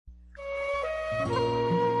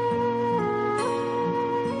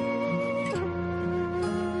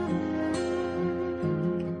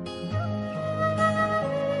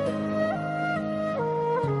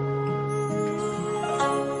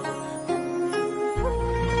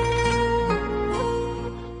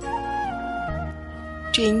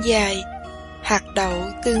Truyện dài Hạt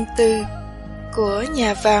đậu tương tư của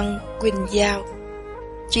nhà văn Quỳnh Giao,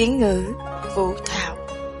 chuyển ngữ Vũ Thảo.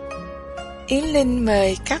 Yến Linh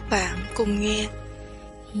mời các bạn cùng nghe.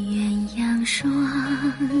 鸳鸯双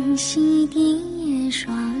栖蝶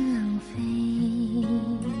双飞，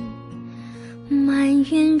满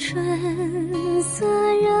园春色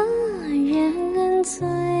惹人醉。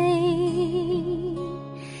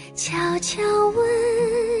悄悄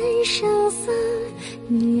问声色，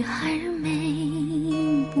女孩美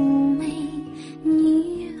不美？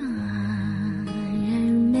女儿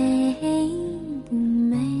美不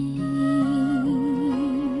美？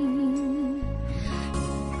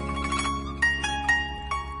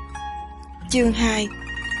 Chương 2.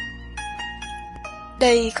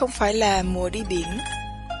 Đây không phải là mùa đi biển.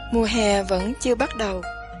 Mùa hè vẫn chưa bắt đầu.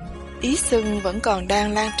 Ý xuân vẫn còn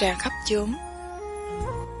đang lan tràn khắp chốn.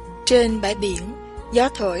 Trên bãi biển, gió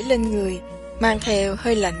thổi lên người, mang theo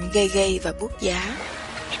hơi lạnh gay gay và buốt giá.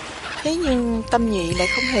 Thế nhưng Tâm Nhị lại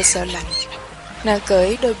không hề sợ lạnh. Nàng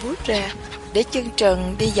cởi đôi boot ra, để chân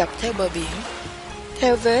trần đi dọc theo bờ biển,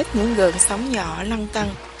 theo vết những gợn sóng nhỏ lăn tăn.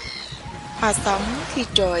 Hoa sóng khi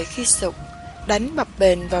trồi khi sụp, đánh bập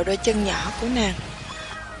bềnh vào đôi chân nhỏ của nàng,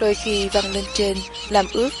 đôi khi văng lên trên làm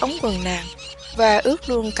ướt ống quần nàng và ướt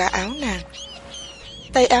luôn cả áo nàng.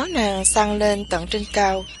 Tay áo nàng xăng lên tận trên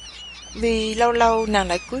cao, vì lâu lâu nàng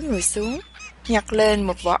lại cúi người xuống, nhặt lên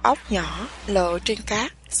một vỏ ốc nhỏ lộ trên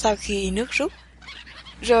cát sau khi nước rút,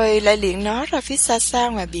 rồi lại liệng nó ra phía xa xa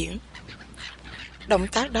ngoài biển. Động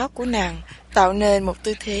tác đó của nàng tạo nên một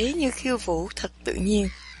tư thế như khiêu vũ thật tự nhiên,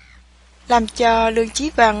 làm cho Lương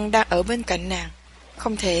Chí Văn đang ở bên cạnh nàng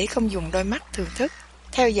không thể không dùng đôi mắt thưởng thức,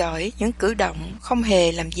 theo dõi những cử động không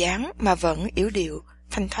hề làm dáng mà vẫn yểu điệu,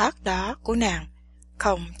 thanh thoát đó của nàng,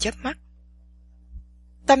 không chớp mắt.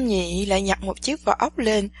 Tâm Nhị lại nhặt một chiếc vỏ ốc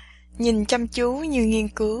lên, nhìn chăm chú như nghiên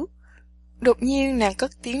cứu. Đột nhiên nàng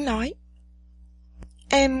cất tiếng nói: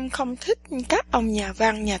 "Em không thích các ông nhà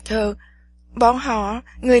văn nhà thơ, bọn họ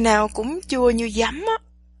người nào cũng chua như giấm á."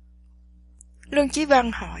 Lương Chí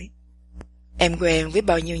Văn hỏi: "Em quen với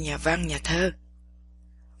bao nhiêu nhà văn nhà thơ?"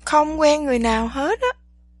 "Không quen người nào hết á."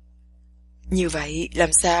 "Như vậy làm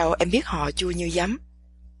sao em biết họ chua như giấm?"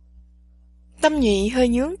 Tâm Nhị hơi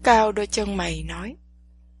nhướng cao đôi chân mày nói: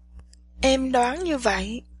 "Em đoán như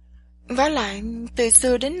vậy. Vả lại từ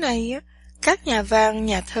xưa đến nay á, các nhà văn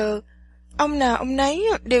nhà thơ, ông nào ông nấy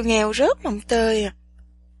đều nghèo rớt mồng tơi à.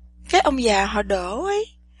 Cái ông già họ Đỗ ấy,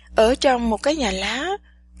 ở trong một cái nhà lá,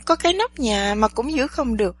 có cái nóc nhà mà cũng giữ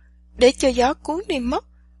không được, để cho gió cuốn đi mất,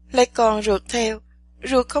 lại còn rượt theo,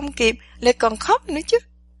 rượt không kịp, lại còn khóc nữa chứ.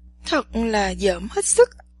 Thật là dởm hết sức."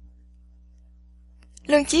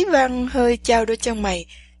 Lương Chí Văn hơi chao đôi chân mày,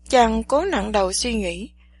 chàng cố nặng đầu suy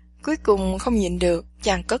nghĩ. Cuối cùng không nhịn được,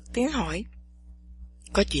 chàng cất tiếng hỏi: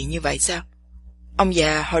 "Có chuyện như vậy sao? Ông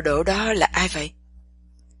già họ Đỗ đó là ai vậy?"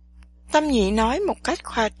 Tâm Nhị nói một cách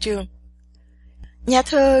khoa trương: "Nhà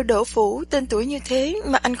thơ Đỗ Phủ tên tuổi như thế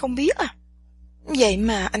mà anh không biết à? Vậy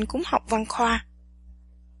mà anh cũng học văn khoa."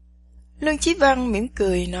 Lương Chí Văn mỉm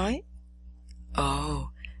cười nói: "Ồ,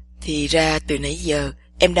 thì ra từ nãy giờ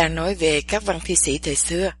em đang nói về các văn thi sĩ thời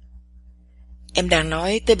xưa. Em đang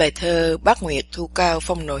nói tới bài thơ Bát Nguyệt Thu Cao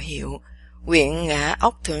Phong Nội Hiệu, quyển Ngã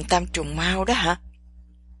Ốc Thượng Tam Trùng Mao đó hả?"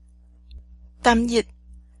 Tam dịch: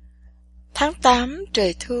 Tháng 8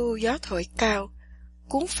 trời thu gió thổi cao,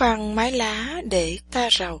 cuốn phăng mái lá để ta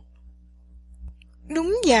rầu.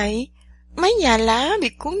 Đúng vậy, mấy nhà lá bị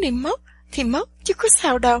cuốn đi mất thì mất chứ có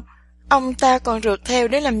sao đâu, ông ta còn rượt theo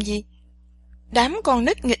để làm gì? Đám con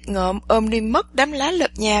nít nghịch ngợm ôm đi mất đám lá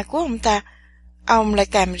lợp nhà của ông ta, ông lại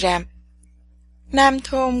càm ràm. Nam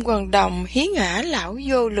thôn quần đồng hí ngã lão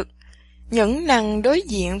vô lực, nhẫn năng đối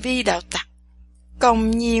diện vi đạo tặc.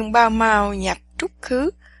 Công nhiên bao màu nhập trúc khứ,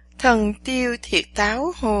 thần tiêu thiệt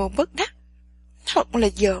táo hồ bất đắc. Thật là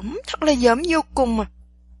dởm vô cùng mà.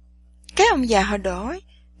 Cái ông già họ Đỗ ấy,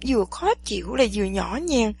 vừa khó chịu lại vừa nhỏ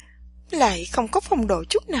nhen, lại không có phong độ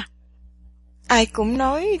chút nào. Ai cũng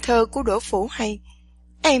nói thơ của Đỗ Phủ hay,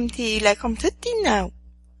 em thì lại không thích tí nào.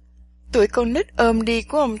 Tụi con nít ôm đi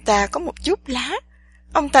của ông ta có một chút lá,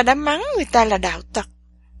 ông ta đã mắng người ta là đạo tặc.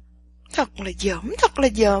 Thật là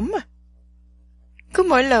dởm à. Cứ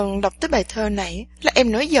mỗi lần đọc tới bài thơ này là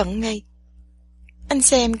em nổi giận ngay. Anh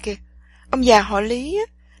xem kìa, ông già họ Lý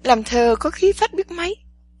làm thơ có khí phách biết mấy.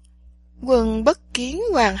 Quân bất kiến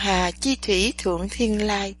hoàng hà chi thủy thượng thiên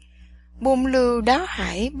lai, buông lưu đáo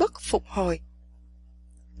hải bất phục hồi.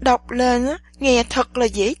 Đọc lên nghe thật là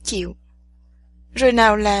dễ chịu. Rồi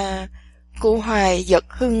nào là cụ hoài giật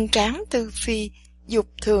hưng tráng tư phi, dục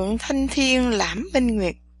thượng thanh thiên lãm minh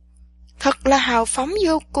nguyệt. Thật là hào phóng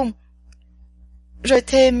vô cùng. Rồi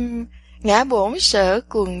thêm ngã bổn sở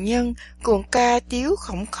cuồng nhân, cuồng ca tiếu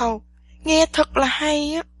khổng khâu. Nghe thật là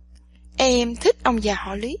hay á. Em thích ông già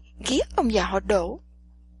họ Lý, ghét ông già họ Đỗ.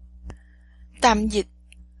 Tạm dịch.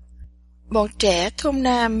 Bọn trẻ thôn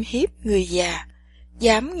Nam hiếp người già,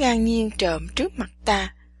 dám ngang nhiên trộm trước mặt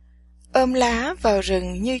ta, ôm lá vào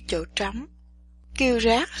rừng như chỗ trống, kêu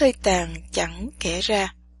rác hơi tàn chẳng kẻ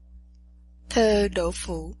ra. Thơ Đỗ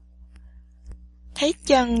Phủ. Thấy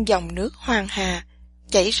chân dòng nước Hoàng Hà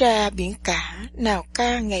chảy ra biển cả, nào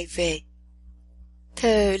ca ngày về.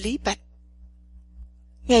 Thơ Lý Bạch.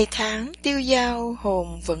 Ngày tháng tiêu dao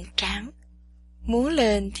hồn vẫn tráng, muốn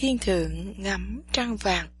lên thiên thượng ngắm trăng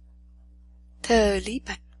vàng. Thơ Lý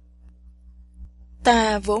Bạch.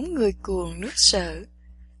 Ta vốn người cuồng nước Sở,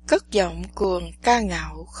 cất giọng cuồng ca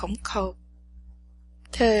ngạo khổng khâu.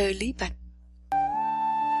 Thơ Lý Bạch.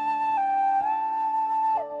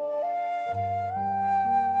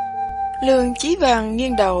 Lương Chí Văn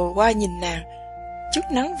nghiêng đầu qua nhìn nàng. Chút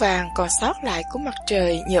nắng vàng còn sót lại của mặt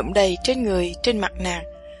trời nhuộm đầy trên người, trên mặt nàng,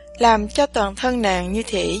 làm cho toàn thân nàng như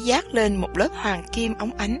thể dát lên một lớp hoàng kim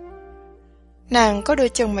óng ánh. Nàng có đôi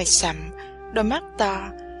chân mày sậm, đôi mắt to,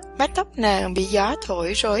 mái tóc nàng bị gió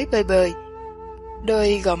thổi rối bời bời.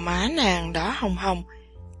 Đôi gò má nàng đỏ hồng hồng,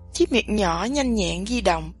 chiếc miệng nhỏ nhanh nhẹn di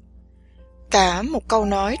động. Cả một câu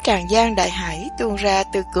nói tràn gian đại hải tuôn ra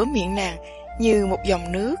từ cửa miệng nàng như một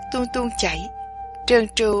dòng nước tuôn tuôn chảy, trơn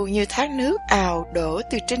tru như thác nước ào đổ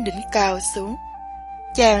từ trên đỉnh cao xuống.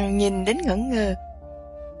 Chàng nhìn đến ngẩn ngơ.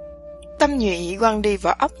 Tâm Nhụy quăng đi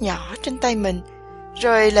vỏ ốc nhỏ trên tay mình,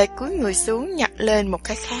 rồi lại cúi người xuống nhặt lên một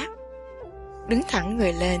cái khác. Đứng thẳng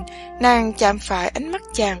người lên, nàng chạm phải ánh mắt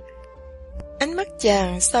chàng. Ánh mắt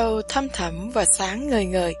chàng sâu thâm thẳm và sáng ngời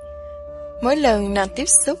ngời. Mỗi lần nàng tiếp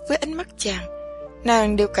xúc với ánh mắt chàng,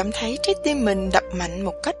 nàng đều cảm thấy trái tim mình đập mạnh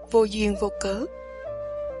một cách vô duyên vô cớ.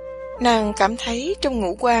 Nàng cảm thấy trong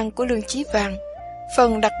ngũ quan của Lương Chí Văn,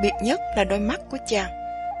 phần đặc biệt nhất là đôi mắt của chàng.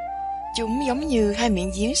 Chúng giống như hai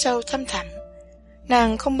miệng giếng sâu thâm thẳm.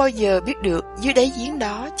 Nàng không bao giờ biết được dưới đáy giếng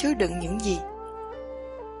đó chứa đựng những gì.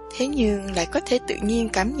 Thế nhưng lại có thể tự nhiên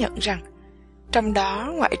cảm nhận rằng, trong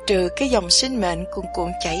đó ngoại trừ cái dòng sinh mệnh cuồn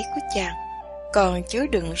cuộn chảy của chàng, còn chứa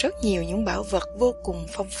đựng rất nhiều những bảo vật vô cùng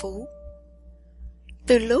phong phú.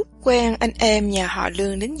 Từ lúc quen anh em nhà họ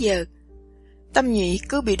Lương đến giờ, Tâm Nhụy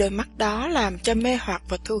cứ bị đôi mắt đó làm cho mê hoặc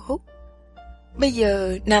và thu hút. Bây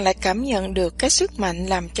giờ nàng lại cảm nhận được cái sức mạnh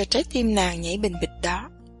làm cho trái tim nàng nhảy bình bịch đó.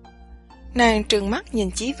 Nàng trừng mắt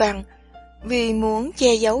nhìn Chí Văn, vì muốn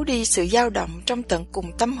che giấu đi sự dao động trong tận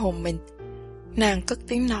cùng tâm hồn mình. Nàng cất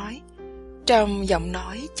tiếng nói, trong giọng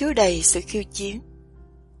nói chứa đầy sự khiêu chiến.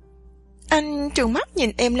 Anh trừng mắt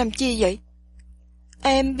nhìn em làm chi vậy?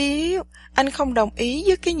 Em biết anh không đồng ý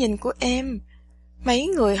với cái nhìn của em. Mấy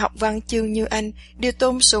người học văn chương như anh đều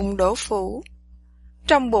tôn sùng Đỗ Phủ.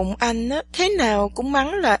 Trong bụng anh á, thế nào cũng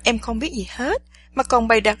mắng là em không biết gì hết, mà còn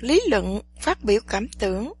bày đặt lý luận, phát biểu cảm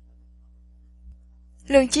tưởng.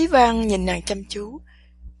 Lương Chí Văn nhìn nàng chăm chú,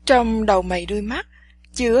 trong đầu mày đuôi mắt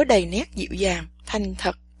chứa đầy nét dịu dàng, thành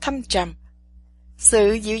thật, thâm trầm.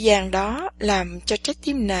 Sự dịu dàng đó làm cho trái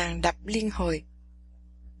tim nàng đập liên hồi.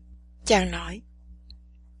 Chàng nói,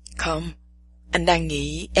 không, anh đang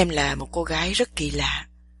nghĩ em là một cô gái rất kỳ lạ.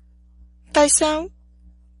 Tại sao?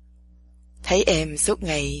 Thấy em suốt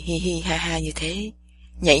ngày hi hi ha ha như thế,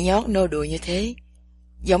 nhảy nhót nô đùa như thế,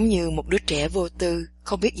 giống như một đứa trẻ vô tư,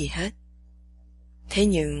 không biết gì hết. Thế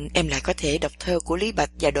nhưng em lại có thể đọc thơ của Lý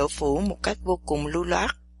Bạch và Đỗ Phủ một cách vô cùng lưu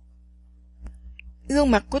loát.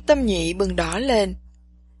 Gương mặt của Tâm Nhụy bừng đỏ lên.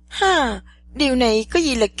 Ha, điều này có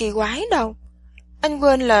gì là kỳ quái đâu. Anh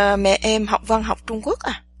quên là mẹ em học văn học Trung Quốc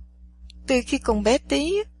à? Từ khi còn bé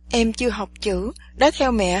tí, em chưa học chữ, đã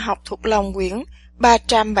theo mẹ học thuộc lòng quyển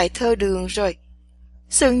 300 bài thơ Đường rồi.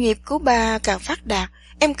 Sự nghiệp của ba càng phát đạt,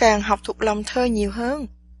 em càng học thuộc lòng thơ nhiều hơn.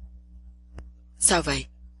 Sao vậy?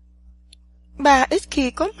 Ba ít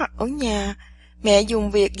khi có mặt ở nhà, mẹ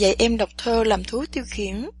dùng việc dạy em đọc thơ làm thú tiêu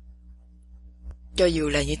khiển. Cho dù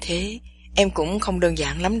là như thế, em cũng không đơn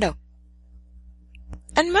giản lắm đâu.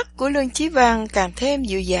 Ánh mắt của Lương Chí Văn càng thêm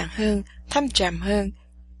dịu dàng hơn, thâm trầm hơn.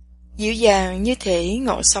 Dịu dàng như thể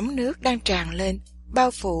ngọn sóng nước đang tràn lên,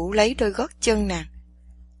 bao phủ lấy đôi gót chân nàng.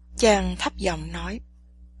 Chàng thấp giọng nói,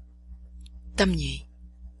 Tâm Nhụy,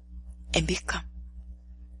 em biết không,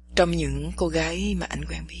 trong những cô gái mà anh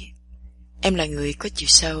quen biết, em là người có chiều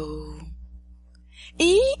sâu.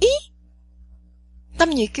 Ý. Tâm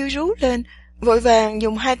Nhụy kêu rú lên, vội vàng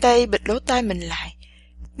dùng hai tay bịt lỗ tai mình lại.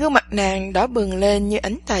 Gương mặt nàng đỏ bừng lên như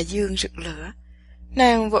ánh tà dương rực lửa.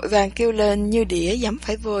 Nàng vội vàng kêu lên như đĩa dẫm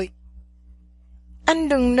phải vôi. Anh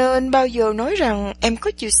đừng nên bao giờ nói rằng em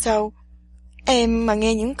có chiều sâu. Em mà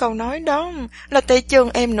nghe những câu nói đó là tay chân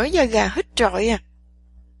em nổi da gà hết trọi à.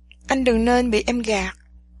 Anh đừng nên bị em gạt.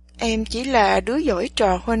 Em chỉ là đứa giỏi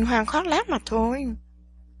trò huênh hoang khoác lác mà thôi.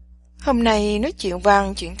 Hôm nay nói chuyện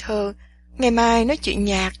văn, chuyện thơ, ngày mai nói chuyện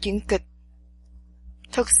nhạc, chuyện kịch.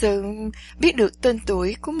 Thật sự, biết được tên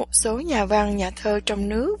tuổi của một số nhà văn, nhà thơ trong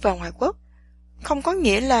nước và ngoại quốc, không có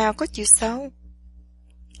nghĩa là có chiều sâu.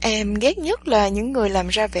 Em ghét nhất là những người làm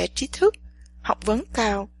ra vẻ trí thức, học vấn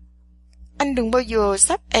cao. Anh đừng bao giờ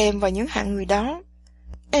sắp em vào những hạng người đó.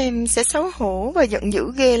 Em sẽ xấu hổ và giận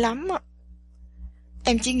dữ ghê lắm ạ.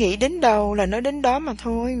 Em chỉ nghĩ đến đâu là nói đến đó mà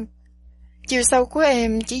thôi. Chiều sâu của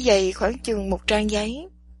em chỉ dày khoảng chừng một trang giấy.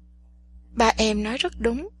 Ba em nói rất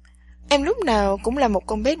đúng. Em lúc nào cũng là một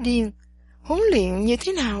con bé điên, huấn luyện như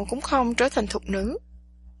thế nào cũng không trở thành thục nữ.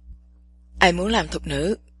 Ai muốn làm thục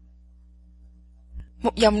nữ?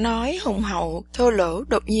 Một giọng nói hùng hậu, thô lỗ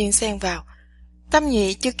đột nhiên xen vào. Tâm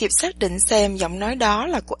Nhị chưa kịp xác định xem giọng nói đó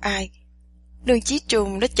là của ai. Lương Chí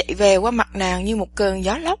Trung đã chạy về qua mặt nàng như một cơn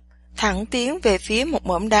gió lốc, thẳng tiến về phía một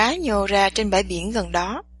mỏm đá nhô ra trên bãi biển gần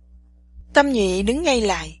đó. Tâm Nhị đứng ngay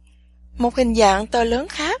lại. Một hình dạng to lớn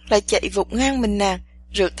khác lại chạy vụt ngang mình nàng,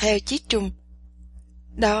 rượt theo Chí Trung.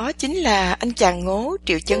 Đó chính là anh chàng ngố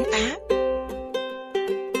Triệu Chấn Á.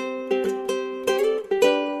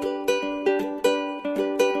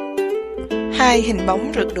 Hai hình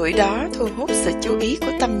bóng rượt đuổi đó thu hút sự chú ý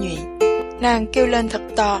của Tâm Nhụy. Nàng kêu lên thật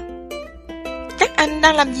to. Các anh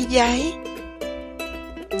đang làm gì vậy?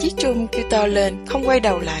 Chí Trung kêu to lên, không quay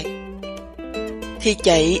đầu lại. Thì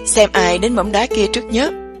chạy xem ai đến mỏm đá kia trước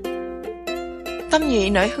nhất. Tâm Nhụy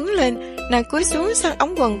nổi hứng lên, nàng cúi xuống sang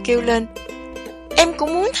ống quần kêu lên. Em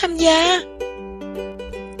cũng muốn tham gia.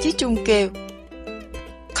 Chí Trung kêu.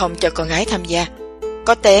 Không cho con gái tham gia,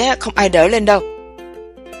 có té không ai đỡ lên đâu.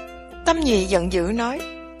 Tâm Nhụy giận dữ nói.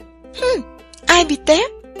 Ai bị té?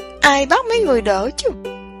 Ai bắt mấy người đỡ chứ?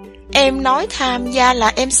 Em nói tham gia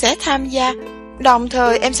là em sẽ tham gia, đồng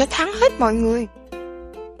thời em sẽ thắng hết mọi người.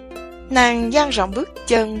 Nàng dang rộng bước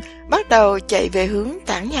chân, bắt đầu chạy về hướng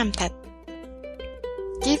tảng nham thạch.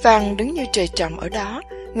 Chí Văn đứng như trời trồng ở đó,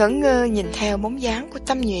 ngẩn ngơ nhìn theo bóng dáng của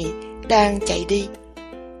Tâm Nhụy đang chạy đi.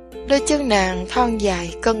 Đôi chân nàng thon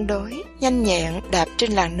dài, cân đối, nhanh nhẹn đạp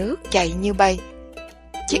trên làn nước chạy như bay.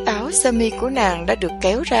 Chiếc áo sơ mi của nàng đã được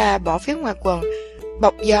kéo ra bỏ phía ngoài quần,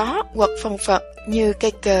 bọc gió quật phần phật như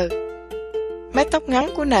cây cờ. Mái tóc ngắn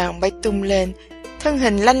của nàng bay tung lên, thân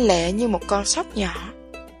hình lanh lẹ như một con sóc nhỏ.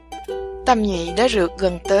 Tâm Nhụy đã rượt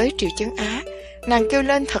gần tới Triệu Chấn Á, nàng kêu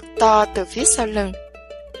lên thật to từ phía sau lưng.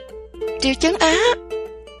 Triệu Chấn Á!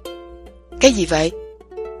 Cái gì vậy?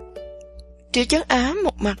 Triệu Chấn Á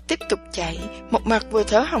một mặt tiếp tục chạy, một mặt vừa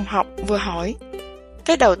thở hồng hộc vừa hỏi.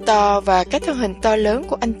 Cái đầu to và cái thân hình to lớn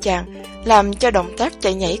của anh chàng làm cho động tác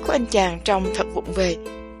chạy nhảy của anh chàng trông thật vụng về.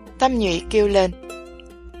 Tâm Nhụy kêu lên.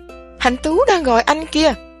 Hạnh Tú đang gọi anh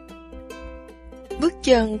kia. Bước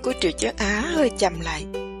chân của Triệu Chấn Á hơi chậm lại.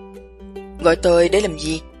 Gọi tôi để làm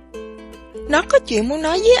gì? Nó có chuyện muốn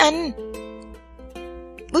nói với anh.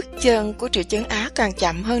 Bước chân của Triệu Chấn Á càng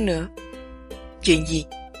chậm hơn nữa. Chuyện gì?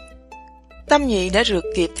 Tâm Nhụy đã rượt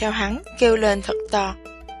kịp theo hắn, kêu lên thật to.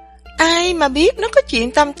 Ai mà biết nó có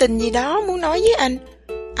chuyện tâm tình gì đó muốn nói với anh.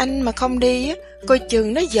 Anh mà không đi á, coi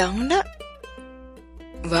chừng nó giận đó.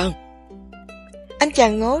 Vâng. Anh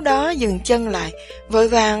chàng ngố đó dừng chân lại, vội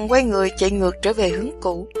vàng quay người chạy ngược trở về hướng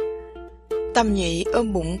cũ. Tâm Nhụy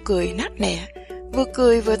ôm bụng cười nát nẻ, vừa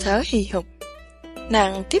cười vừa thở hì hục.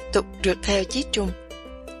 Nàng tiếp tục rượt theo Chí Trung.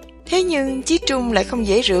 Thế nhưng Chí Trung lại không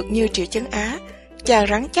dễ rượt như Triệu Chấn Á, chàng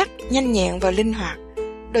rắn chắc, nhanh nhẹn và linh hoạt,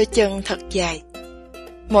 đôi chân thật dài.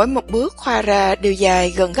 Mỗi một bước khoa ra đều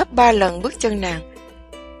dài gần gấp 3 lần bước chân nàng.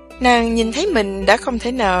 Nàng nhìn thấy mình đã không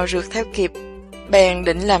thể nào rượt theo kịp, bèn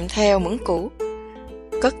định làm theo mững cũ.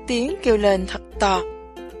 Cất tiếng kêu lên thật to.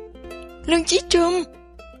 Lương Chí Trung!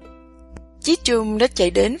 Chí Trung đã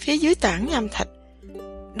chạy đến phía dưới tảng nham thạch.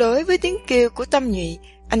 Đối với tiếng kêu của Tâm Nhụy,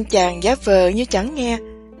 anh chàng giả vờ như chẳng nghe.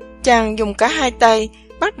 Chàng dùng cả hai tay,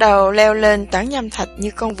 bắt đầu leo lên tảng nham thạch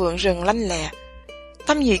như con vượn rừng lanh lẹ.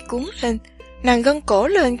 Tâm Nhụy cuống lên, nàng gân cổ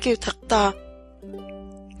lên kêu thật to.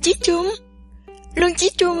 Chí Trung! Lương Chí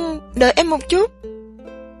Trung, đợi em một chút.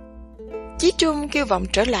 Chí Trung kêu vọng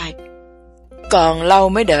trở lại. Còn lâu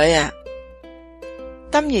mới đợi à?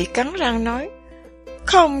 Tâm Nhụy cắn răng nói.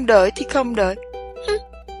 Không đợi thì không đợi.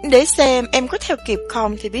 Để xem em có theo kịp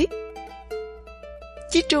không thì biết.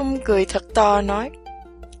 Chí Trung cười thật to nói.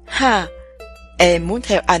 Ha, em muốn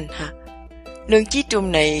theo anh hả? Lương Chí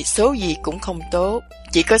Trung này số gì cũng không tốt,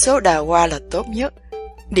 chỉ có số đào hoa là tốt nhất.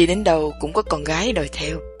 Đi đến đâu cũng có con gái đòi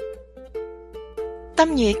theo.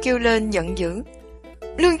 Tâm Nhụy kêu lên giận dữ.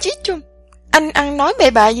 Lương Chí Trung, anh ăn nói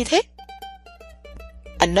bậy bạ gì thế?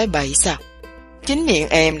 Anh nói bậy sao? Chính miệng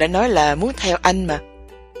em đã nói là muốn theo anh mà.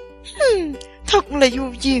 Thật là vô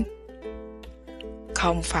duyên.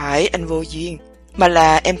 Không phải anh vô duyên, mà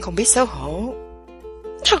là em không biết xấu hổ.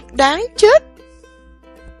 Thật đáng chết.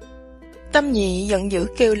 Tâm Nhị giận dữ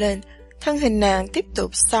kêu lên, thân hình nàng tiếp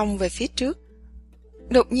tục xông về phía trước.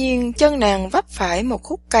 Đột nhiên chân nàng vấp phải một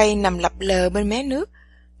khúc cây nằm lập lờ bên mé nước.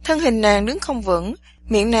 Thân hình nàng đứng không vững,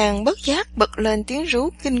 miệng nàng bất giác bật lên tiếng rú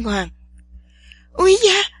kinh hoàng. Úi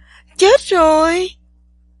da, chết rồi!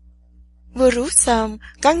 Vừa rú xong,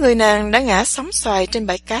 cả người nàng đã ngã sóng xoài trên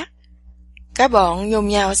bãi cát. Cả bọn nhồn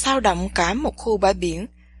nhào xao động cả một khu bãi biển.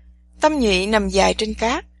 Tâm Nhụy nằm dài trên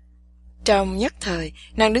cát. Trong nhất thời,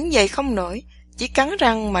 nàng đứng dậy không nổi, chỉ cắn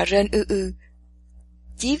răng mà rên ư ư.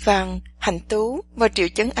 Chí Văn, Hạnh Tú và Triệu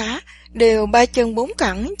Chấn Á đều ba chân bốn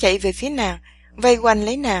cẳng chạy về phía nàng, vây quanh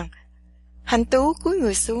lấy nàng. Hạnh Tú cúi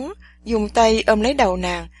người xuống, dùng tay ôm lấy đầu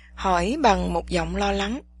nàng, hỏi bằng một giọng lo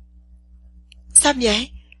lắng. Sao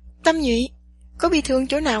vậy? Tâm Nhụy, có bị thương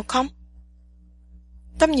chỗ nào không?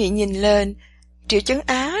 Tâm Nhụy nhìn lên, Triệu Chấn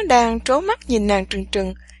Á đang trố mắt nhìn nàng trừng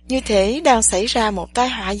trừng, như thể đang xảy ra một tai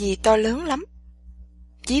họa gì to lớn lắm.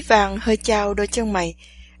 Chí Văn hơi chao đôi chân mày,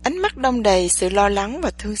 ánh mắt đong đầy sự lo lắng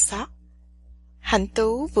và thương xót. Hạnh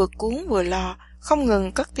Tú vừa cuốn vừa lo, không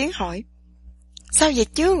ngừng cất tiếng hỏi. Sao vậy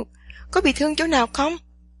chứ? Có bị thương chỗ nào không?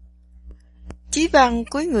 Chí Văn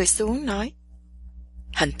cúi người xuống nói.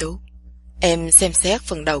 Hạnh Tú, em xem xét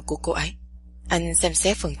phần đầu của cô ấy, anh xem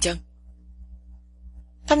xét phần chân.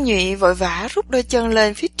 Tâm Nhụy vội vã rút đôi chân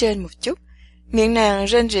lên phía trên một chút, miệng nàng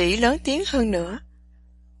rên rỉ lớn tiếng hơn nữa.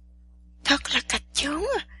 Thật là cạch chướng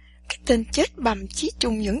à, cái tên chết bầm Chí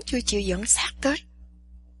Trung vẫn chưa chịu dẫn xác tới.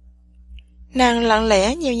 Nàng lặng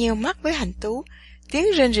lẽ nheo nheo mắt với Hạnh Tú, tiếng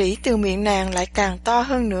rên rỉ từ miệng nàng lại càng to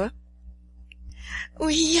hơn nữa.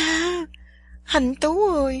 Ui da, Hạnh Tú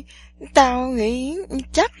ơi, tao nghĩ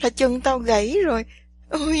chắc là chân tao gãy rồi.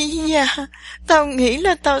 Ôi da, tao nghĩ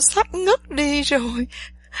là tao sắp ngất đi rồi.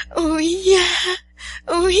 Ôi da,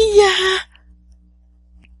 ôi da.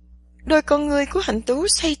 Đôi con ngươi của Hạnh Tú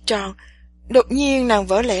xoay tròn, đột nhiên nàng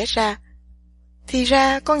vỡ lẽ ra. Thì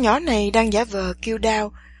ra con nhỏ này đang giả vờ kêu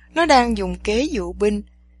đau, nó đang dùng kế dụ binh.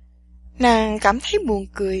 Nàng cảm thấy buồn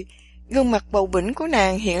cười, gương mặt bầu bĩnh của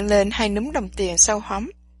nàng hiện lên hai núm đồng tiền sâu hóm.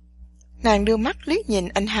 Nàng đưa mắt liếc nhìn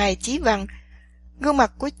anh hai Chí Văn, gương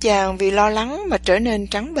mặt của chàng vì lo lắng mà trở nên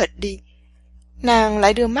trắng bệch đi. Nàng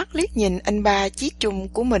lại đưa mắt liếc nhìn anh ba Chí Trung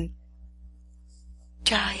của mình.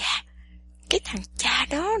 Trời ạ, cái thằng cha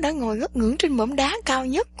đó đã ngồi ngất ngưỡng trên mỏm đá cao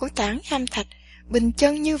nhất của tảng nham thạch, bình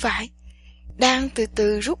chân như vậy, đang từ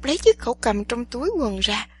từ rút lấy chiếc khẩu cầm trong túi quần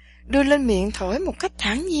ra, đưa lên miệng thổi một cách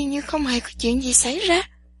thản nhiên như không hề có chuyện gì xảy ra.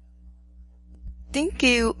 Tiếng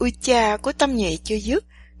kêu ui cha của Tâm Nhụy chưa dứt,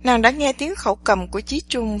 nàng đã nghe tiếng khẩu cầm của Chí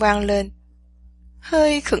Trung vang lên.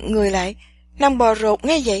 Hơi khựng người lại, nàng bò rột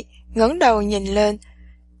ngay dậy, ngẩng đầu nhìn lên.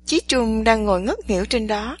 Chí Trung đang ngồi ngất nghỉu trên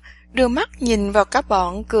đó, đưa mắt nhìn vào cả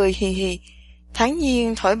bọn cười hì hì, thản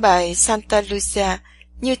nhiên thổi bài Santa Lucia,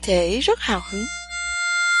 như thể rất hào hứng.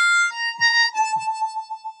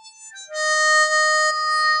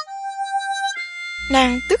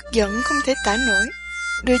 Nàng tức giận không thể tả nổi,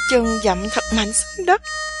 đưa chân dậm thật mạnh xuống đất.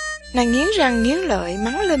 Nàng nghiến răng nghiến lợi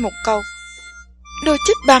mắng lên một câu. Đồ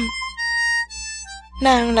chết bầm!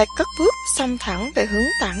 Nàng lại cất bước xông thẳng về hướng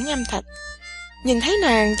tảng nham thạch. Nhìn thấy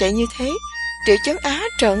nàng chạy như thế, Triệu Chấn Á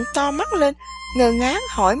trợn to mắt lên, ngơ ngác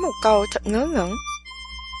hỏi một câu thật ngớ ngẩn.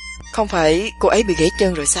 Không phải cô ấy bị gãy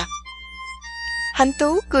chân rồi sao? Hạnh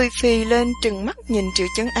Tú cười phì lên trừng mắt nhìn Triệu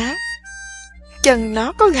Chấn Á. Chân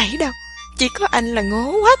nó có gãy đâu, chỉ có anh là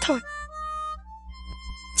ngố quá thôi.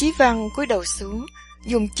 Chí Văn cúi đầu xuống,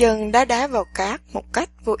 dùng chân đá đá vào cát một cách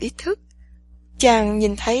vô ý thức. Chàng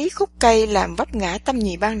nhìn thấy khúc cây làm vấp ngã Tâm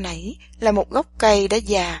Nhụy ban nãy là một gốc cây đã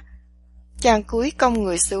già. Chàng cúi cong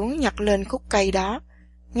người xuống nhặt lên khúc cây đó,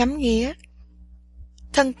 ngắm nghía.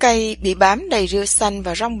 Thân cây bị bám đầy rêu xanh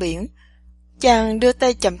và rong biển. Chàng đưa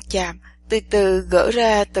tay chậm chạp, từ từ gỡ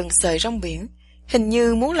ra từng sợi rong biển, hình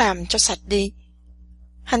như muốn làm cho sạch đi.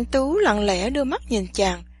 Hạnh Tú lặng lẽ đưa mắt nhìn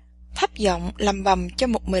chàng, thấp giọng lầm bầm cho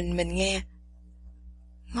một mình nghe.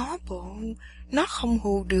 Ngó bộ, nó không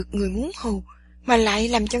hù được người muốn hù, mà lại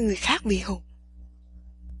làm cho người khác bị hù.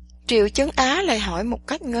 Triệu Chấn Á lại hỏi một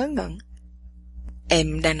cách ngớ ngẩn.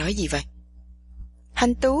 Em đang nói gì vậy?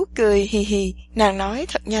 Hạnh Tú cười hì hì, nàng nói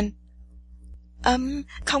thật nhanh.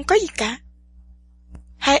 Không có gì cả.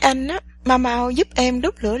 Hai anh á, mau giúp em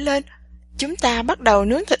đốt lửa lên, chúng ta bắt đầu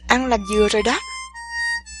nướng thịt ăn làm dừa rồi đó.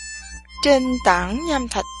 Trên tảng nham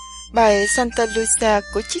thạch, bài Santa Lucia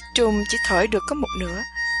của chiếc trung chỉ thổi được có một nửa.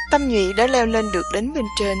 Tâm Nhụy đã leo lên được đến bên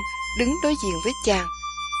trên, đứng đối diện với chàng.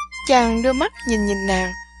 Chàng đưa mắt nhìn nhìn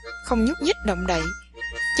nàng, không nhúc nhích động đậy.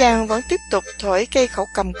 Chàng vẫn tiếp tục thổi cây khẩu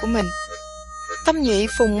cầm của mình. Tâm Nhụy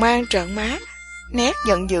phùng mang trợn má, nét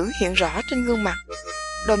giận dữ hiện rõ trên gương mặt.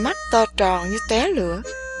 Đôi mắt to tròn như tóe lửa,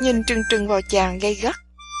 nhìn trừng trừng vào chàng gay gắt.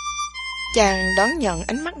 Chàng đón nhận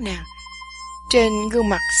ánh mắt nàng. Trên gương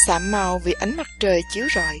mặt sạm màu vì ánh mặt trời chiếu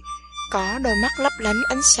rọi, có đôi mắt lấp lánh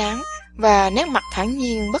ánh sáng và nét mặt thản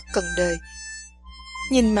nhiên bất cần đời.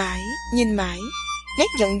 Nhìn mãi, nét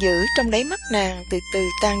giận dữ trong đáy mắt nàng từ từ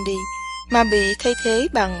tan đi, mà bị thay thế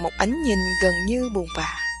bằng một ánh nhìn gần như buồn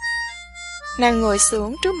bã. Nàng ngồi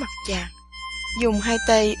xuống trước mặt chàng, dùng hai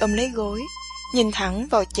tay ôm lấy gối, nhìn thẳng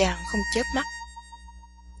vào chàng không chớp mắt.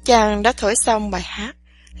 Chàng đã thổi xong bài hát,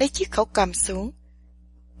 lấy chiếc khẩu cầm xuống.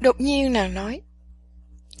 Đột nhiên nàng nói,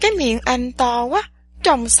 cái miệng anh to quá,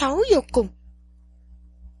 trông xấu vô cùng.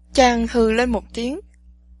 Chàng hừ lên một tiếng.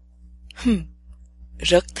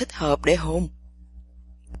 Rất thích hợp để hôn.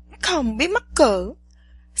 Không biết mắc cỡ,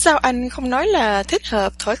 sao anh không nói là thích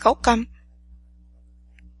hợp thổi khẩu cầm?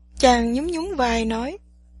 Chàng nhún nhún vai nói,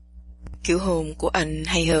 Kiểu hôn của anh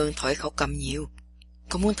hay hơn thổi khẩu cầm nhiều.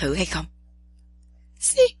 Có muốn thử hay không?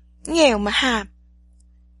 Xí, nghèo mà hàm.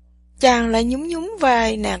 Chàng lại nhún nhún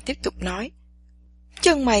vai, nàng tiếp tục nói,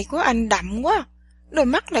 chân mày của anh đậm quá, đôi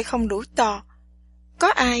mắt lại không đủ to.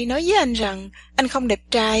 Có ai nói với anh rằng anh không đẹp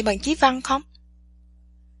trai bằng Chí Văn không?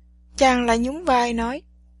 Chàng lại nhún vai nói,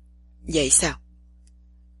 Vậy sao?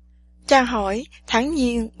 Chàng hỏi, thản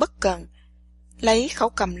nhiên, bất cần. Lấy khẩu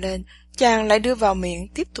cầm lên, chàng lại đưa vào miệng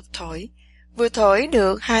tiếp tục thổi. Vừa thổi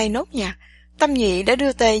được 2 nốt nhạc, Tâm Nhị đã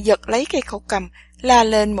đưa tay giật lấy cây khẩu cầm, la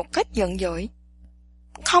lên một cách giận dỗi.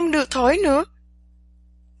 Không được thổi nữa.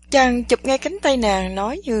 Chàng chụp ngay cánh tay nàng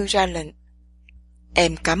nói như ra lệnh.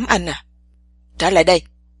 Em cấm anh à? Trả lại đây,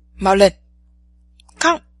 mau lên.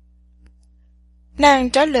 Không. Nàng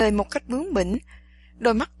trả lời một cách bướng bỉnh,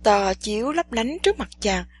 đôi mắt to chiếu lấp lánh trước mặt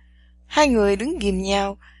chàng. Hai người đứng ghìm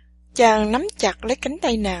nhau, chàng nắm chặt lấy cánh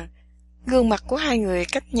tay nàng. Gương mặt của hai người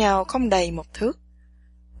cách nhau không đầy 1 thước.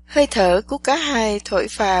 Hơi thở của cả hai thổi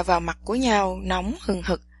phà vào mặt của nhau nóng hừng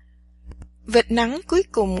hực. Vệt nắng cuối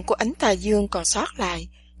cùng của ánh tà dương còn sót lại,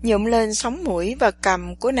 nhuộm lên sống mũi và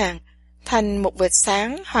cằm của nàng thành một vệt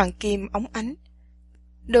sáng hoàng kim óng ánh.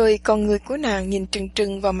 Đôi con người của nàng nhìn trừng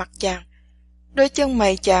trừng vào mặt chàng. Đôi chân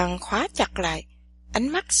mày chàng khóa chặt lại, ánh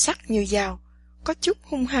mắt sắc như dao, có chút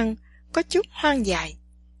hung hăng, có chút hoang dại.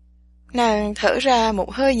 Nàng thở ra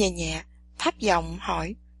một hơi nhẹ nhẹ, thấp giọng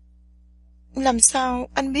hỏi, làm sao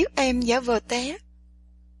anh biết em giả vờ té?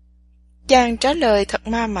 Chàng trả lời thật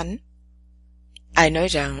ma mảnh, Ai nói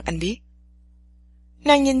rằng anh biết?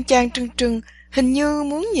 Nàng nhìn chàng trừng trừng, hình như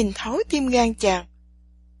muốn nhìn thấu tim gan chàng.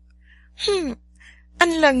 Anh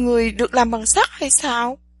là người được làm bằng sắt hay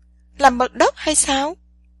sao? Làm bằng đất hay sao?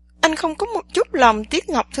 Anh không có một chút lòng tiếc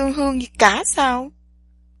ngọc thương hương gì cả sao?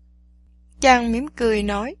 Chàng mỉm cười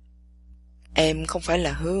nói, Em không phải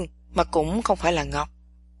là hương, mà cũng không phải là ngọc.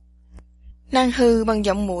 Nàng hừ bằng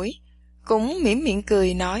giọng mũi, cũng mỉm miệng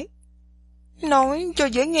cười nói cho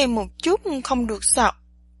dễ nghe một chút không được sao?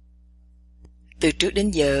 Từ trước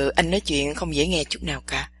đến giờ anh nói chuyện không dễ nghe chút nào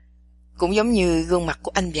cả. Cũng giống như gương mặt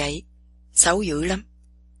của anh vậy, xấu dữ lắm.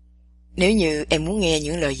 Nếu như em muốn nghe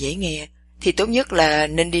những lời dễ nghe, thì tốt nhất là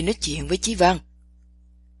nên đi nói chuyện với Chí Văn.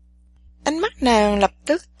 Ánh mắt nàng lập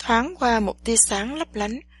tức thoáng qua một tia sáng lấp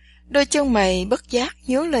lánh, đôi chân mày bất giác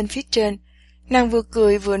nhướng lên phía trên. Nàng vừa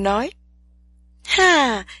cười vừa nói,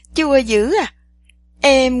 ha, chua dữ à?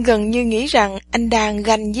 Em gần như nghĩ rằng anh đang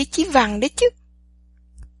ganh với Chí Văn đấy chứ.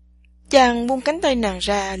 Chàng buông cánh tay nàng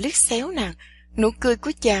ra, liếc xéo nàng, nụ cười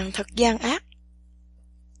của chàng thật gian ác.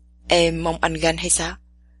 Em mong anh ganh hay sao?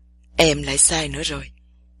 Em lại sai nữa rồi.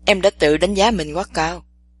 Em đã tự đánh giá mình quá cao.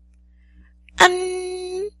 Anh...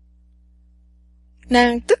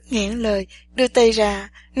 Nàng tức nghẹn lời, đưa tay ra,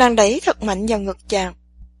 nàng đẩy thật mạnh vào ngực chàng.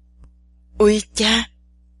 Ui cha!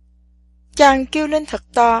 Chàng kêu lên thật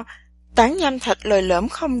to, tảng nham thạch lồi lõm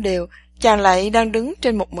không đều, chàng lại đang đứng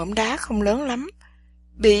trên một mỏm đá không lớn lắm.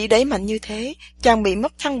 Bị đẩy mạnh như thế, chàng bị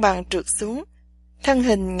mất thăng bằng trượt xuống, thân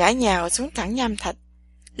hình ngã nhào xuống tảng nham thạch.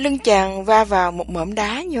 Lưng chàng va vào một mỏm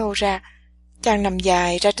đá nhô ra, chàng nằm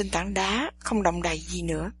dài ra trên tảng đá, không động đậy gì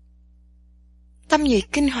nữa. Tâm Nhụy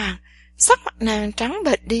kinh hoàng, sắc mặt nàng trắng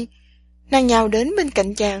bệch đi. Nàng nhào đến bên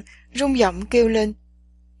cạnh chàng, run giọng kêu lên,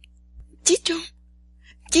 Chí Trung!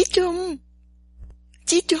 Chí Trung!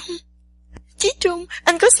 Chí Trung! Chí Trung!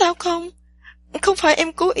 Anh có sao không? Không phải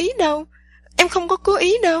em cố ý đâu. Em không có cố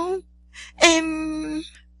ý đâu. Em...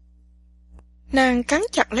 Nàng cắn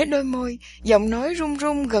chặt lấy đôi môi, giọng nói run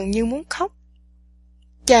run gần như muốn khóc.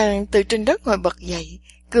 Chàng từ trên đất ngồi bật dậy,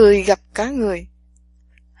 cười gặp cả người.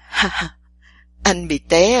 Ha ha, Anh bị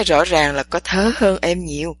té rõ ràng là có thớ hơn em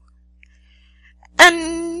nhiều.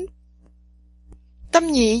 Anh... Tâm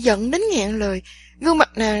Nhị giận đến nghẹn lời, gương mặt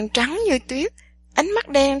nàng trắng như tuyết, ánh mắt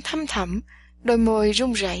đen thâm thẳm, đôi môi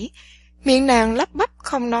run rẩy, miệng nàng lắp bắp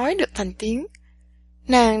không nói được thành tiếng.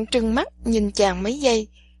 Nàng trừng mắt nhìn chàng mấy giây,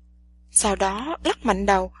 sau đó lắc mạnh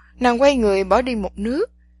đầu, nàng quay người bỏ đi một nước.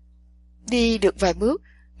 Đi được vài bước,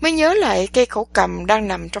 mới nhớ lại cây khẩu cầm đang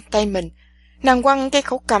nằm trong tay mình. Nàng quăng cây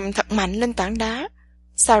khẩu cầm thật mạnh lên tảng đá,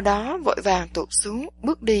 sau đó vội vàng tụt xuống,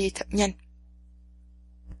 bước đi thật nhanh.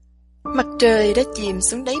 Mặt trời đã chìm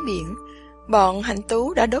xuống đáy biển, bọn Hạnh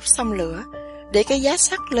Tú đã đốt xong lửa, để cái giá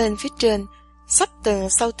sắt lên phía trên, xách từng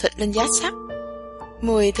sâu thịt lên giá sắt.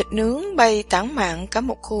 Mùi thịt nướng bay tản mạn cả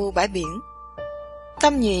một khu bãi biển.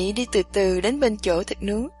 Tâm Nhị đi từ từ đến bên chỗ thịt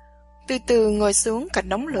nướng, từ từ ngồi xuống cạnh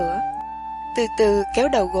đống lửa, từ từ kéo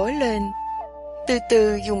đầu gối lên, từ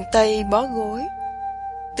từ dùng tay bó gối,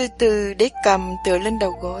 từ từ để cầm tựa lên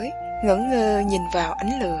đầu gối, ngẩn ngơ nhìn vào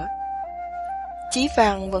ánh lửa. Chí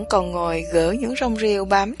Văn vẫn còn ngồi gỡ những rong rêu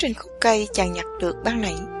bám trên khúc cây chàng nhặt được ban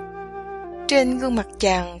nãy. Trên gương mặt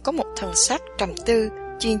chàng có một thần sắc trầm tư,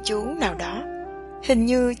 chuyên chú nào đó. Hình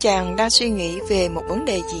như chàng đang suy nghĩ về một vấn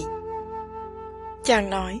đề gì. Chàng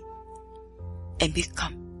nói: Em biết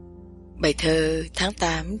không, bài thơ Tháng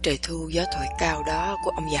 8 trời thu gió thổi cao đó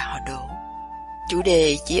của ông già họ Đỗ, chủ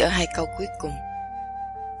đề chỉ ở 2 câu cuối cùng: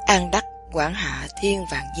 An đắc quảng hạ thiên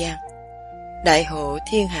vạn giang, đại hộ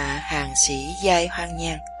thiên hạ hàng sĩ giai hoang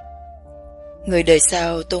nhang. Người đời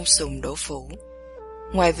sau tôn sùng Đỗ Phủ.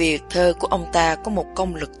 Ngoài việc thơ của ông ta có một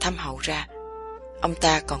công lực thâm hậu ra, ông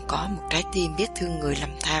ta còn có một trái tim biết thương người lầm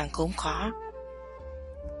than khốn khó.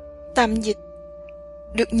 Tạm dịch: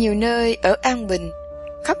 được nhiều nơi ở an bình,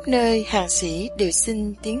 khắp nơi hàng sĩ đều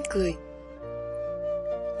xin tiếng cười.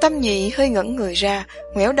 Tâm Nhị hơi ngẩn người ra,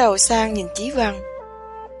 ngoẻo đầu sang nhìn Chí Văn.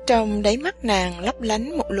 Trong đáy mắt nàng lấp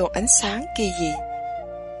lánh một luồng ánh sáng kỳ dị.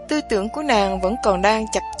 Tư tưởng của nàng vẫn còn đang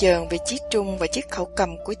chập chờn về Chí Trung và chiếc khẩu cầm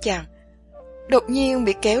của chàng. Đột nhiên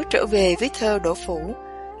bị kéo trở về với thơ Đỗ Phủ,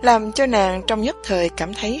 làm cho nàng trong nhất thời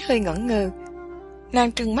cảm thấy hơi ngẩn ngơ.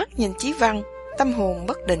 Nàng trừng mắt nhìn Chí Văn, tâm hồn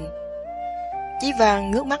bất định. Chí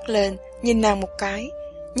Văn ngước mắt lên, nhìn nàng một cái,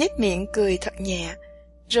 nhếch miệng cười thật nhẹ,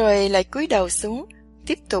 rồi lại cúi đầu xuống,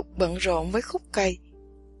 tiếp tục bận rộn với khúc cây.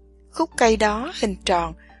 Khúc cây đó hình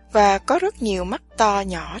tròn và có rất nhiều mắt to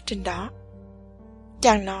nhỏ trên đó.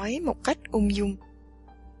 Chàng nói một cách ung dung: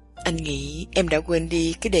 Anh nghĩ em đã quên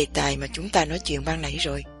đi cái đề tài mà chúng ta nói chuyện ban nãy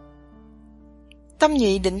rồi. Tâm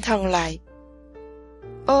Nhị định thần lại: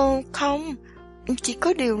 Không, chỉ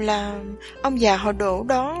có điều là ông già họ Đỗ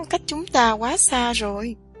đó cách chúng ta quá xa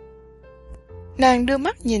rồi. Nàng đưa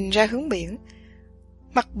mắt nhìn ra hướng biển.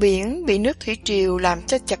 Mặt biển bị nước thủy triều làm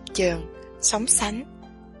cho chập chờn, sóng sánh.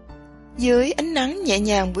 Dưới ánh nắng nhẹ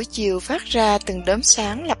nhàng buổi chiều phát ra từng đốm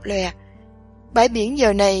sáng lập lòe. Bãi biển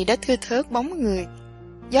giờ này đã thưa thớt bóng người.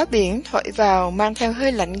 Gió biển thổi vào mang theo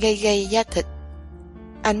hơi lạnh gay gay da thịt.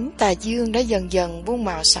 Ánh tà dương đã dần dần buông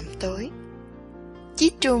màu sẫm tối.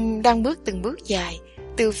 Chí Trung đang bước từng bước dài,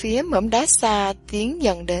 từ phía mỏm đá xa tiến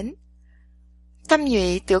dần đến. Tâm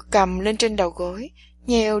Nhụy tựa cầm lên trên đầu gối,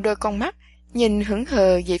 nheo đôi con mắt, nhìn hững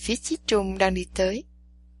hờ về phía Chí Trung đang đi tới.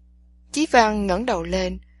 Chí Văn ngẩng đầu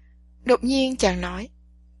lên, đột nhiên chàng nói: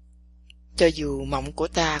 Cho dù mộng của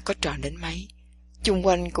ta có tròn đến mấy, chung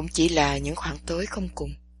quanh cũng chỉ là những khoảng tối không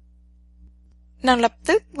cùng. Nàng lập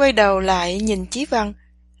tức quay đầu lại nhìn Chí Văn,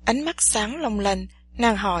 ánh mắt sáng long lanh.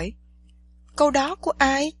 Nàng hỏi: Câu đó của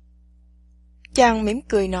ai? Chàng mỉm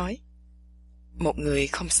cười nói: Một người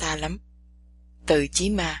không xa lắm, Từ Chí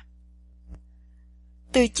Ma.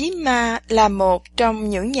 Từ Chí Ma là một trong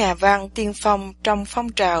những nhà văn tiên phong trong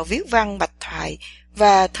phong trào viết văn bạch thoại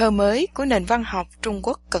và thơ mới của nền văn học Trung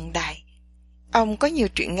Quốc cận đại. Ông có nhiều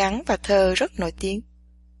truyện ngắn và thơ rất nổi tiếng.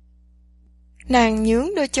 Nàng nhướng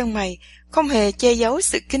đôi chân mày, không hề che giấu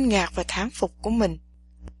sự kinh ngạc và thán phục của mình.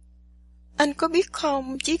 Anh có biết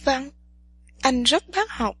không, Chí Văn? Anh rất bác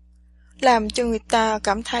học, làm cho người ta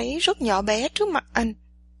cảm thấy rất nhỏ bé trước mặt anh.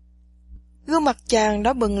 Gương mặt chàng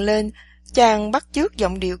đó bừng lên, chàng bắt chước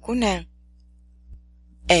giọng điệu của nàng.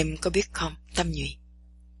 Em có biết không, Tâm Nhụy,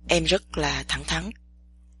 em rất là thẳng thắn,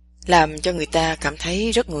 làm cho người ta cảm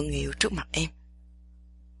thấy rất ngượng nghịu trước mặt em.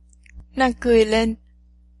 Nàng cười lên.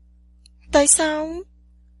 Tại sao?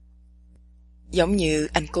 Giống như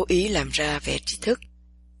anh cố ý làm ra vẻ trí thức.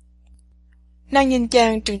 Nàng nhìn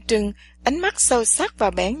chàng trừng trừng, ánh mắt sâu sắc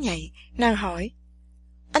và bén nhạy. Nàng hỏi: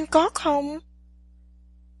 Anh có không?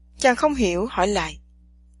 Chàng không hiểu hỏi lại: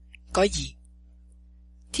 Có gì?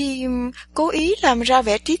 Thì cố ý làm ra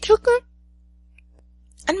vẻ trí thức á.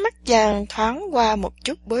 Ánh mắt chàng thoáng qua một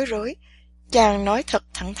chút bối rối. Chàng nói thật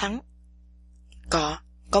thẳng thắn: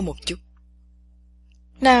 Có một chút.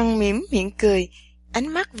 Nàng mỉm miệng cười, ánh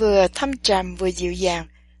mắt vừa thâm trầm vừa dịu dàng,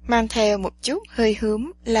 mang theo một chút hơi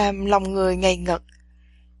hướm làm lòng người ngây ngật.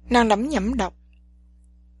 Nàng lẩm nhẩm đọc: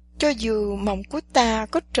 cho dù mộng của ta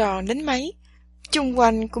có tròn đến mấy, chung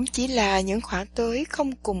quanh cũng chỉ là những khoảng tối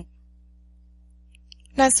không cùng.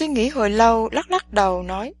 Nàng suy nghĩ hồi lâu, lắc lắc đầu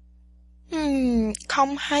nói: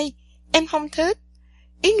 không hay, em không thích.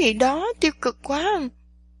 Ý nghĩ đó tiêu cực quá.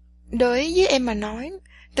 Đối với em mà nói,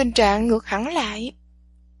 tình trạng ngược hẳn lại.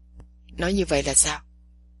 Nói như vậy là sao?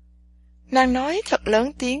 Nàng nói thật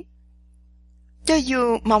lớn tiếng: cho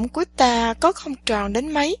dù mộng của ta có không tròn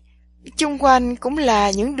đến mấy, chung quanh cũng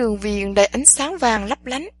là những đường viền đầy ánh sáng vàng lấp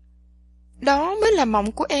lánh. Đó mới là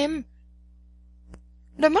mộng của em.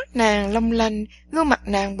 Đôi mắt nàng long lanh, gương mặt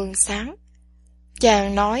nàng bừng sáng.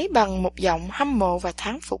 Chàng nói bằng một giọng hâm mộ và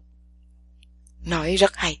thán phục: nói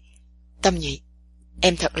rất hay. Tâm nhị,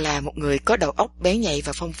 em thật là một người có đầu óc bén nhạy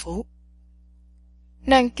và phong phú.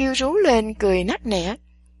 Nàng kêu rú lên cười nắc nẻ: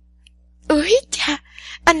 ơi cha,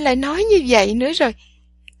 anh lại nói như vậy nữa rồi.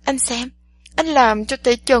 Anh xem, anh làm cho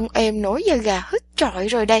tay chân em nổi da gà hết trọi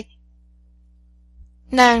rồi đây.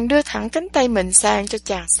 Nàng đưa thẳng cánh tay mình sang cho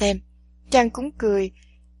chàng xem. Chàng cũng cười,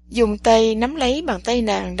 dùng tay nắm lấy bàn tay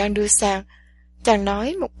nàng đang đưa sang. Chàng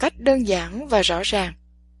nói một cách đơn giản và rõ ràng: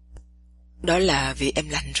 đó là vì em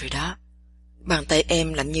lạnh rồi đó. Bàn tay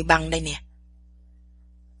em lạnh như băng đây nè.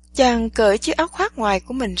 Chàng cởi chiếc áo khoác ngoài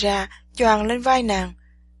của mình ra, choàng lên vai nàng.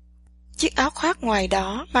 Chiếc áo khoác ngoài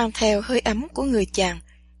đó mang theo hơi ấm của người chàng,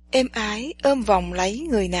 êm ái ôm vòng lấy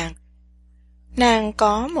người nàng. Nàng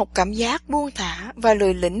có một cảm giác buông thả và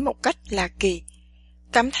lười lĩnh một cách lạ kỳ,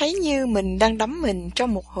 cảm thấy như mình đang đắm mình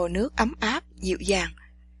trong một hồ nước ấm áp, dịu dàng,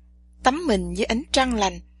 tắm mình dưới ánh trăng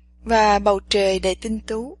lành và bầu trời đầy tinh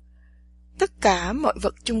tú. Tất cả mọi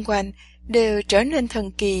vật chung quanh đều trở nên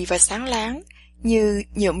thần kỳ và sáng láng, như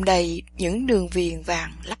nhuộm đầy những đường viền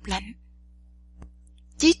vàng lấp lánh.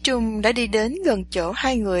 Chí Trung đã đi đến gần chỗ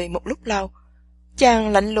hai người một lúc lâu. Chàng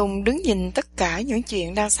lạnh lùng đứng nhìn tất cả những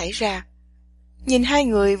chuyện đang xảy ra. Nhìn hai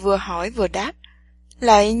người vừa hỏi vừa đáp,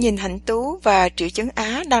 lại nhìn Hạnh Tú và Triệu Chấn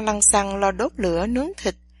Á đang lăn xăng lo đốt lửa nướng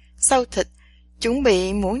thịt, xâu thịt, chuẩn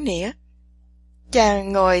bị muỗng nĩa.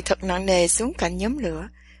 Chàng ngồi thật nặng nề xuống cạnh nhóm lửa,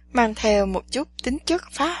 mang theo một chút tính chất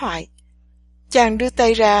phá hoại. Chàng đưa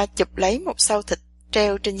tay ra chụp lấy một xâu thịt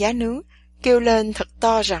treo trên giá nướng, kêu lên thật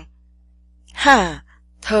to rằng: ha,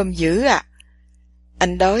 thơm dữ ạ!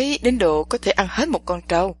 Anh đói đến độ có thể ăn hết một con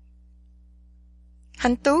trâu.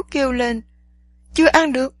 Hạnh Tú kêu lên: chưa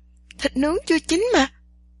ăn được, thịt nướng chưa chín mà.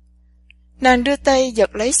 Nàng đưa tay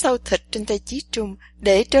giật lấy xâu thịt trên tay Chí Trung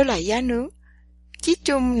để trở lại giá nướng. Chí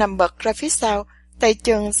Trung nằm bật ra phía sau, tay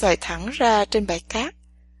chân xoài thẳng ra trên bãi cát.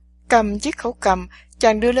 Cầm chiếc khẩu cầm,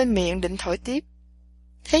 chàng đưa lên miệng định thổi tiếp.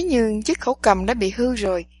 Thế nhưng chiếc khẩu cầm đã bị hư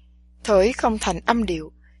rồi, thổi không thành âm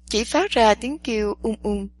điệu, chỉ phát ra tiếng kêu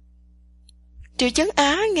ung. Triệu Chấn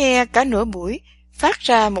Á nghe cả nửa buổi, phát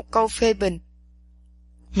ra một câu phê bình: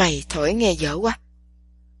 mày thổi nghe dở quá.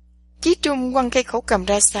 Chí Trung quăng cây khẩu cầm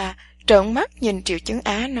ra xa, trợn mắt nhìn Triệu Chấn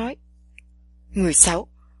Á nói: người xấu,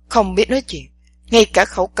 không biết nói chuyện, ngay cả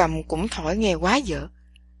khẩu cầm cũng thổi nghe quá dở.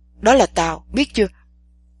 Đó là tao, biết chưa?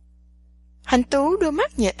 Hạnh Tú đưa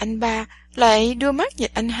mắt nhìn anh ba, lại đưa mắt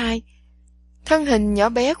nhìn anh hai. Thân hình nhỏ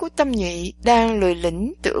bé của Tâm Nhụy đang lười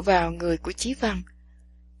lĩnh tựa vào người của Chí Văn.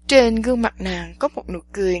 Trên gương mặt nàng có một nụ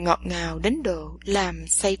cười ngọt ngào đến độ làm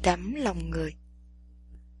say đắm lòng người.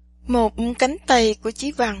 Một cánh tay của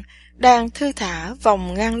Chí Văn đang thư thả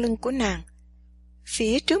vòng ngang lưng của nàng.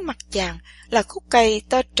 Phía trước mặt chàng là khúc cây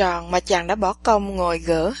to tròn mà chàng đã bỏ công ngồi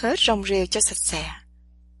gỡ hết rong rêu cho sạch sẽ.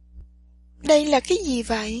 Đây là cái gì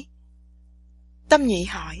vậy? Tâm Nhụy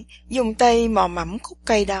hỏi, dùng tay mò mẫm khúc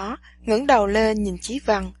cây đó, ngẩng đầu lên nhìn Chí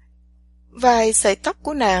Văn. Vài sợi tóc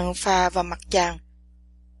của nàng phà vào mặt chàng.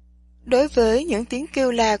 Đối với những tiếng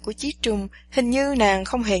kêu la của Chí Trung, hình như nàng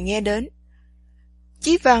không hề nghe đến.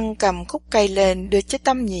 Chí Văn cầm khúc cây lên đưa cho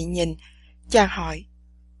Tâm Nhụy nhìn. Chàng hỏi: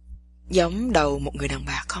 giống đầu một người đàn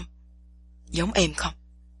bà không? Giống em không?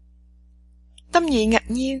 Tâm Nhụy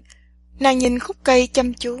ngạc nhiên, nàng nhìn khúc cây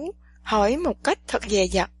chăm chú, hỏi một cách thật dè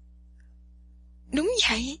dặt: đúng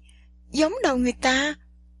vậy, giống đầu người ta.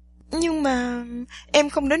 Nhưng mà em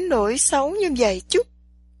không đến nỗi xấu như vậy chút,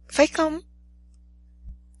 phải không?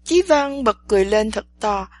 Chí Văn bật cười lên thật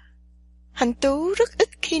to. Hạnh Tú rất ít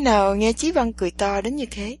khi nào nghe Chí Văn cười to đến như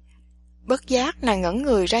thế. Bất giác nàng ngẩng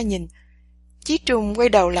người ra nhìn. Chí Trung quay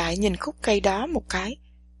đầu lại nhìn khúc cây đó một cái,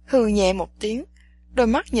 hừ nhẹ một tiếng, đôi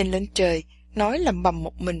mắt nhìn lên trời, nói lầm bầm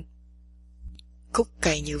một mình: khúc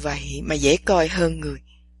cây như vậy mà dễ coi hơn người,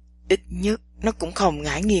 ít nhất nó cũng không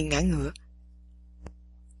ngã nghiêng ngã ngửa.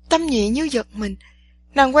 Tâm Nhụy như giật mình,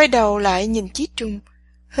 nàng quay đầu lại nhìn Chí Trung,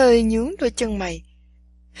 hơi nhướng đôi chân mày,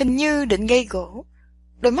 hình như định gây gổ.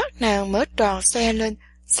 Đôi mắt nàng mở tròn xoe lên,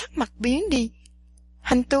 sắc mặt biến đi.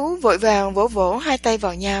 Hành Tú vội vàng vỗ vỗ hai tay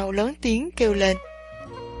vào nhau, lớn tiếng kêu lên: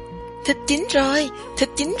 thịt chín rồi, thịt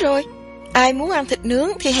chín rồi, ai muốn ăn thịt nướng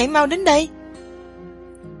thì hãy mau đến đây.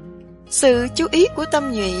 Sự chú ý của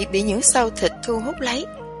Tâm Nhụy bị những sâu thịt thu hút lấy.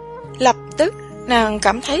 Lập tức nàng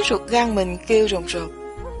cảm thấy ruột gan mình kêu rồn rột.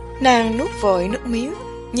 Nàng nuốt vội nước miếng,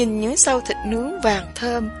 nhìn những sâu thịt nướng vàng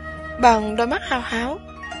thơm bằng đôi mắt hao háo.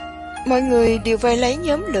 Mọi người đều vây lấy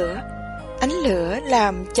nhóm lửa. Ánh lửa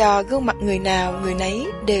làm cho gương mặt người nào người nấy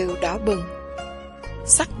đều đỏ bừng.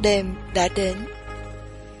 Sắc đêm đã đến.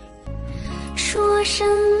 说什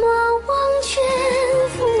么忘却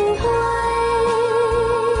富贵，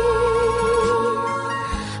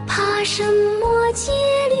怕什么戒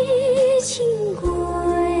律清规，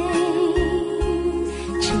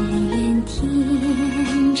只愿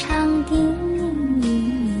天长地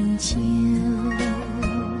久，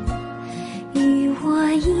与我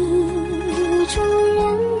意中人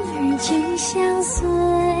儿久相随。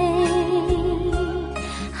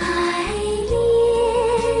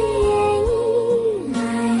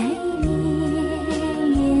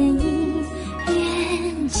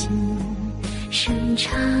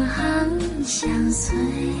相随，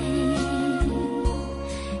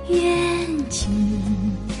愿君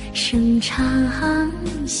生长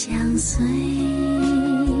相随，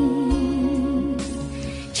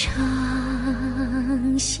长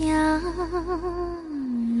相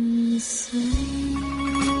随。